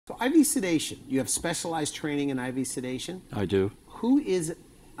So IV sedation, you have specialized training in IV sedation. I do. Who is,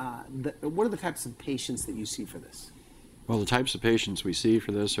 what are the types of patients that you see for this? Well, the types of patients we see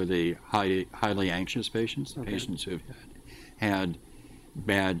for this are the highly anxious patients, Okay. patients who've had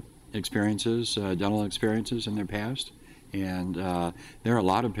bad experiences, dental experiences in their past. And there are a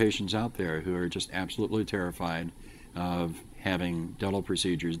lot of patients out there who are just absolutely terrified of having dental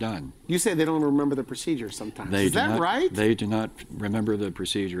procedures done. You say they don't remember the procedure sometimes. Is that right? They do not remember the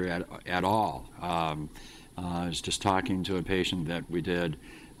procedure at all. I was just talking to a patient that we did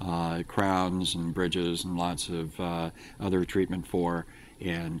crowns and bridges and lots of other treatment for,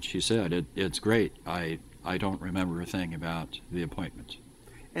 and she said, it's great. I don't remember a thing about the appointment.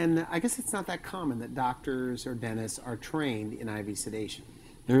 And I guess it's not that common that doctors or dentists are trained in IV sedation.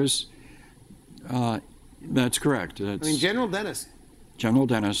 That's correct. I mean, general dentists. General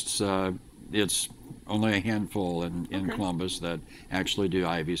dentists, it's only a handful in Okay. Columbus that actually do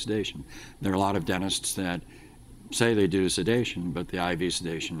IV sedation. There are a lot of dentists that say they do sedation, but the IV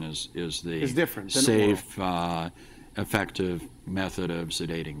sedation is the It's different than safe, effective method of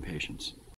sedating patients.